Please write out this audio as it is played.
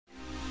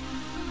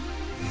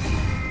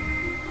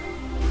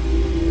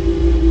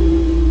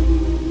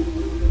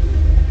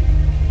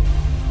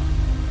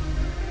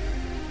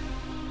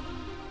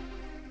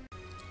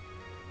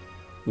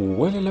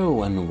Well,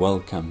 hello and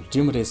welcome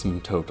to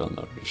Jimodism Total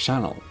Nerdy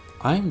channel.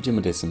 I'm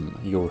Jimodism,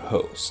 your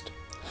host.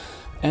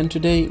 And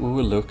today we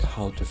will look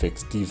how to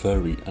fix the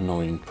very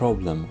annoying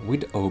problem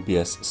with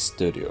OBS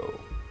Studio.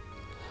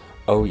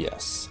 Oh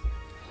yes.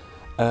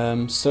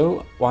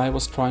 So I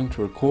was trying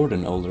to record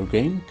an older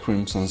game,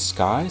 Crimson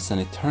Skies,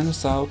 and it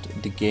turns out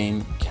the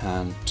game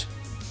can't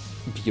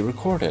be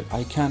recorded.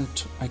 I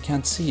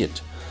can't see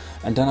it.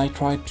 And then I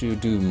tried to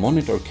do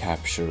monitor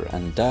capture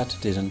and that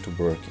didn't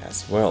work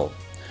as well.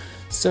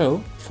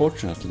 So,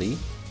 fortunately,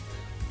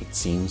 it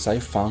seems I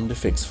found the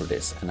fix for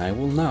this, and I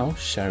will now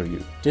share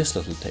you these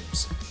little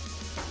tips.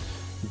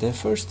 The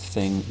first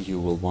thing you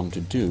will want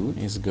to do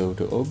is go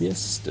to OBS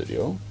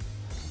Studio,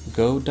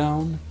 go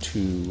down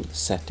to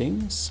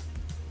Settings,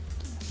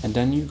 and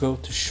then you go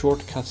to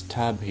Shortcut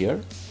tab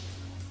here,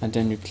 and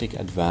then you click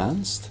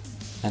Advanced,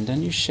 and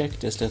then you check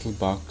this little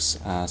box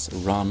as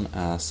Run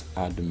as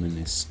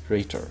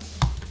Administrator,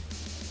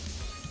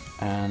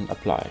 and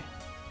apply.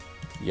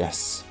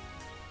 Yes.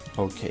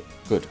 Okay,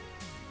 good.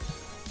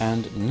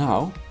 And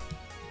now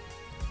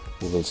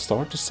we will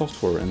start the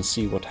software and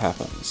see what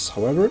happens.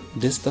 However,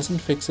 this doesn't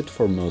fix it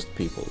for most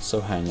people,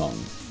 so hang on.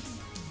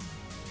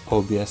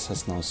 OBS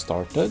has now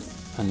started,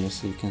 and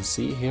as you can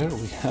see here,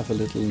 we have a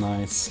little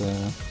nice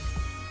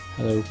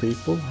hello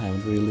people. I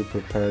haven't really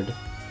prepared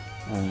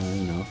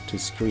to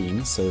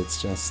stream, so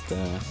it's just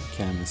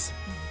Cam is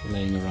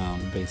laying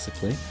around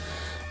basically.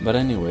 But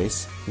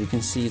anyways, you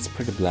can see it's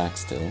pretty black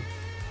still.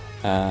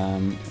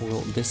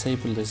 We'll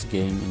disable this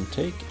game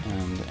intake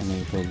and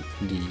enable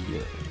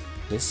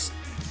this,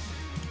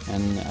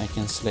 and I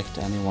can select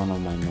any one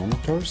of my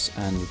monitors,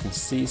 and you can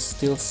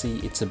still see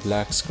it's a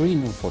black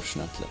screen,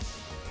 unfortunately.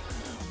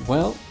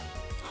 Well,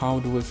 how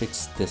do we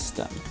fix this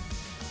then?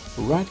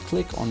 Right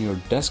click on your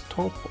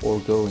desktop or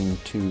go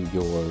into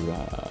your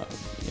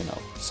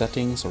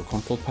settings or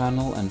control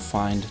panel and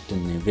find the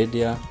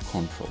NVIDIA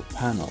control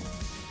panel,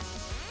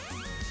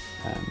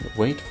 and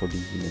wait for the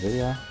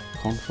NVIDIA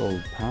control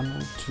panel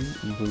to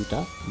boot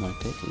up. Might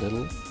take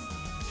a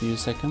few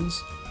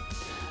seconds,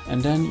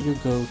 and then you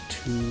go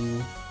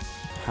to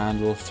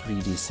handle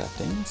 3D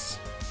settings,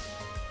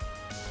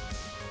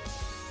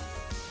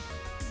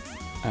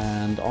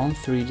 and on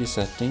 3D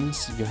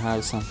settings you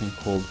have something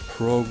called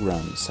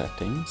program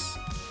settings.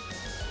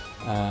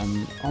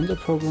 On the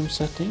program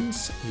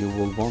settings you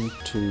will want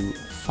to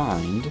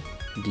find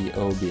the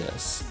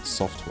OBS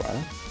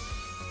software.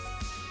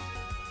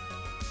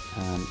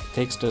 It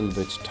takes a little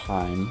bit of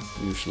time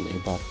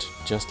usually, but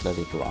just let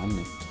it run,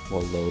 it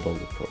will load all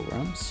the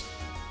programs.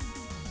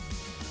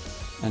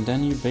 And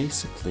then you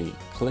basically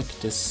click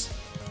this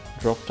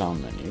drop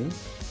down menu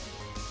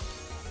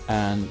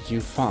and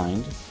you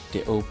find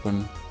the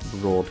Open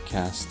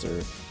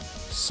Broadcaster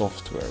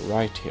software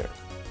right here.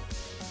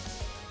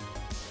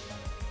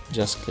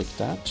 Just click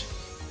that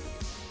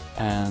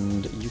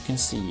and you can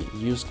see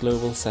use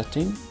global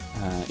setting.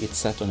 It's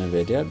set on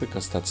NVIDIA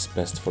because that's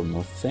best for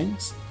most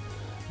things.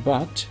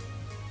 But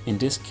in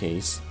this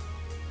case,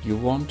 you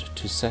want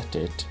to set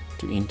it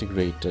to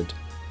integrated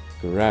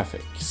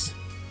graphics,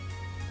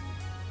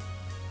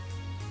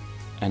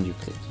 and you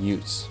click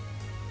use.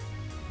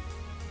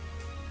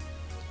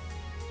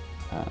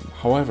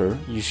 However,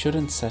 you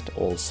shouldn't set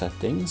all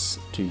settings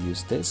to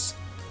use this,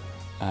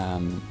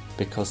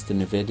 because the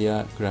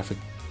NVIDIA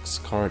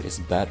graphics card is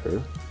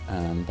better,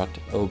 but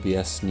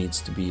OBS needs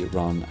to be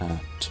run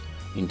at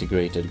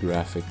integrated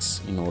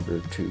graphics in order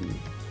to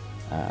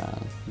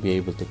be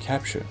able to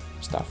capture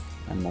stuff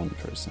and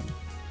monitors and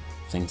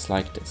things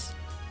like this.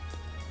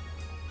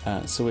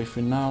 So if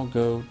we now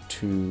go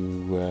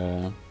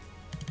to,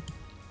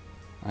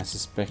 I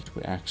suspect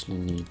we actually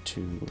need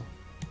to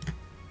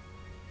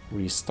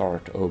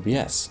restart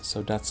OBS,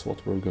 so that's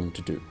what we're going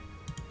to do.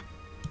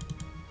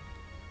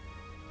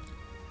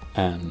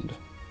 And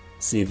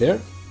see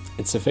there,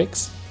 it's a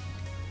fix.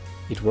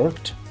 It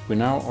worked. We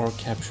now are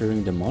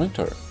capturing the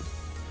monitor,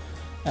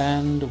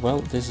 and well,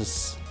 this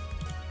is.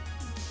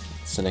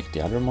 Select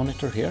the other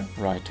monitor here,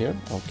 right here,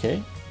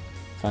 okay,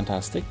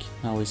 fantastic.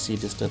 Now we see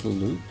this little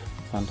loop,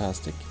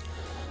 fantastic.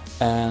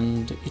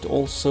 And it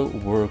also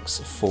works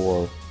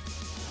for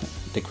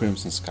the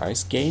Crimson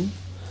Skies game,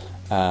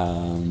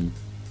 and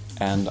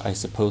I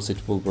suppose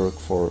it will work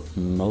for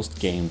most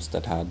games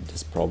that had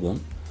this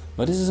problem.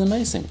 But this is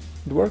amazing,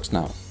 it works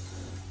now.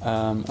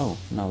 Oh,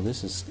 now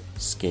this is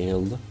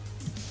scaled.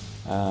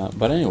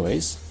 But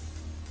anyways,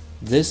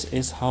 this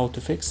is how to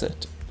fix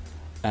it.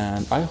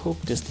 And I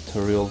hope this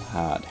tutorial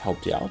had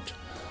helped you out.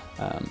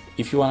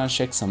 If you want to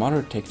check some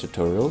other tech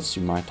tutorials,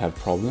 you might have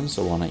problems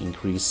or want to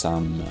increase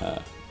some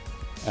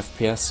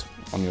FPS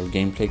on your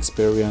gameplay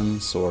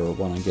experience, or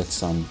want to get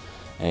some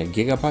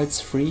gigabytes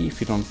free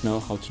if you don't know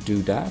how to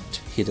do that,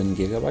 hidden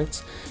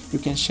gigabytes, you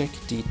can check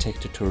the tech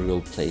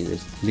tutorial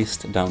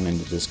playlist down in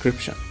the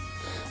description.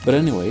 But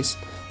anyways,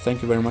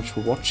 thank you very much for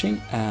watching,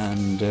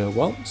 and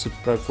well,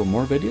 subscribe for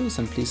more videos,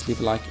 and please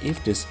leave a like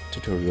if this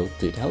tutorial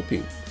did help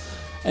you.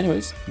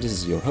 Anyways, this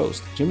is your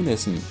host,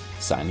 Jimodism,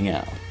 signing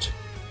out.